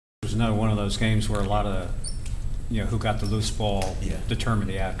was another one of those games where a lot of, who got the loose ball determined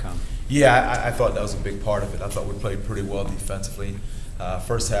the outcome. Yeah, I thought that was a big part of it. I thought we played pretty well defensively.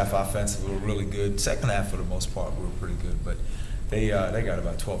 First half offensively, we were really good. Second half, for the most part, we were pretty good. But they got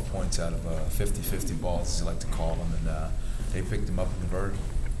about 12 points out of 50-50 balls, as you like to call them, and they picked them up and converted.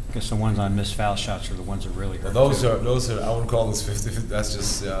 I guess the ones on missed foul shots are the ones that really hurt. Well, those are I wouldn't call those 50-50. That's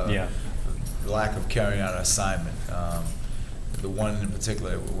just lack of carrying out an assignment. The one in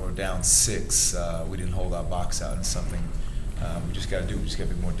particular, we were down 6. We didn't hold our box out, and something we just got to do. We just got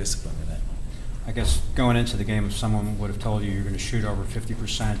to be more disciplined in that. I guess going into the game, if someone would have told you you're going to shoot over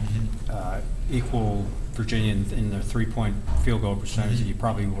 50%, equal Virginia in their three-point field goal percentage, you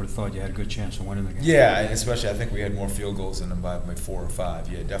probably would have thought you had a good chance of winning the game. Yeah, and especially I think we had more field goals than them by 4 or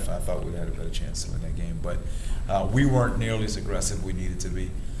 5. Yeah, definitely I thought we had a better chance to win that game. But we weren't nearly as aggressive as we needed to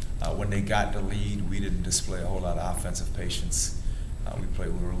be. When they got the lead, we didn't display a whole lot of offensive patience. We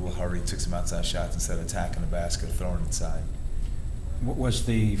were a little hurried, took some outside shots instead of attacking the basket or throwing it inside. Was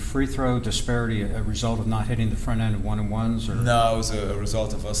the free throw disparity a result of not hitting the front end of 1-and-1s? Or? No, it was a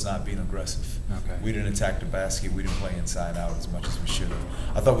result of us not being aggressive. Okay. We didn't attack the basket. We didn't play inside out as much as we should have.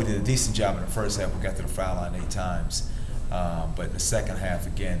 I thought we did a decent job in the first half. We got to the foul line 8 times. But in the second half,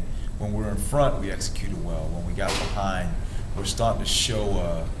 again, when we were in front, we executed well. When we got behind, we're starting to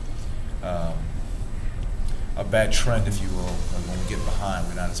show a bad trend, if you will. Like when we get behind,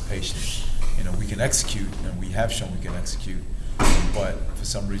 we're not as patient. We can execute, and we have shown we can execute. But for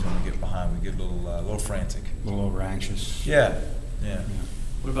some reason, when we get behind, we get a little frantic. A little over anxious. Yeah.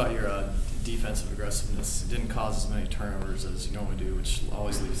 What about your defensive aggressiveness? It didn't cause as many turnovers as you normally do, which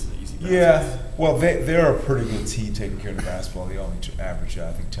always leads to the easy baskets. Yeah, well, they're a pretty good team taking care of the basketball. They only average,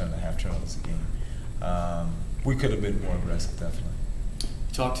 I think, 10.5 turnovers a game. We could have been more aggressive, definitely.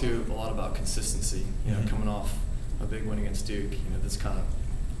 You talked to a lot about consistency, coming off a big win against Duke. This kind of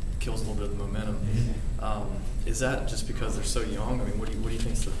kills a little bit of the momentum. Is that just because they're so young? I mean, what do you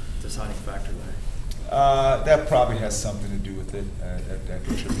think is the deciding factor there? That probably has something to do with it. That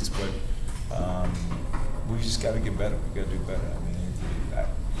contributes, but we just got to get better. We got to do better. I mean,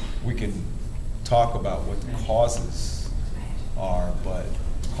 we can talk about what the causes are, but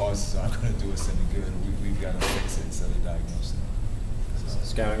the causes aren't going to do us any good. We've got to fix it instead of diagnose it. So.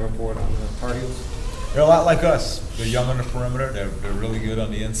 Scouting report on the Tar Heels? They're a lot like us. They're young on the perimeter. They're really good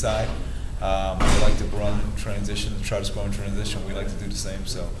on the inside. They like to run in transition, try to score in transition. We like to do the same.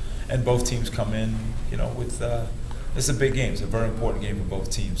 So, and both teams come in, with it's a big game. It's a very important game for both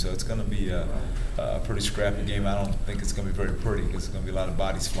teams. So it's going to be a pretty scrappy game. I don't think it's going to be very pretty because there's going to be a lot of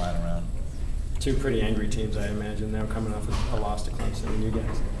bodies flying around. Two pretty angry teams, I imagine. Now coming off a loss to Clemson, and you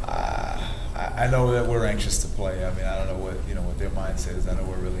guys. I know that we're anxious to play. I mean, I don't know what their mindset is. I know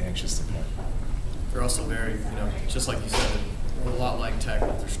we're really anxious to play. They're also very, just like you said, a lot like Tech,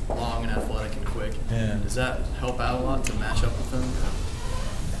 but they're long and athletic and quick. Yeah. Does that help out a lot to match up with them?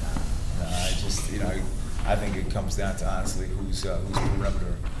 No, I think it comes down to honestly whose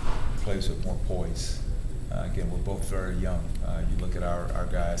perimeter plays with more poise. Again, we're both very young. You look at our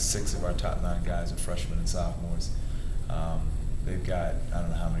guys, 6 of our top 9 guys are freshmen and sophomores. They've got, I don't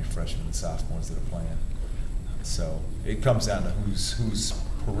know how many freshmen and sophomores that are playing. So it comes down to whose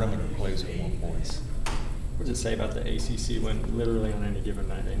perimeter plays with more poise. What does it say about the ACC when literally on any given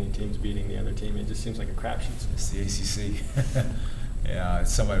night any team's beating the other team? It just seems like a crapshoot. It's the ACC. Yeah,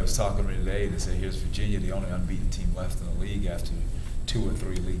 somebody was talking to me today. They said, here's Virginia, the only unbeaten team left in the league after 2 or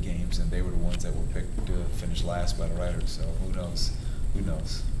 3 league games, and they were the ones that were picked to finish last by the writers. So who knows? Who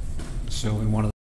knows? So in one of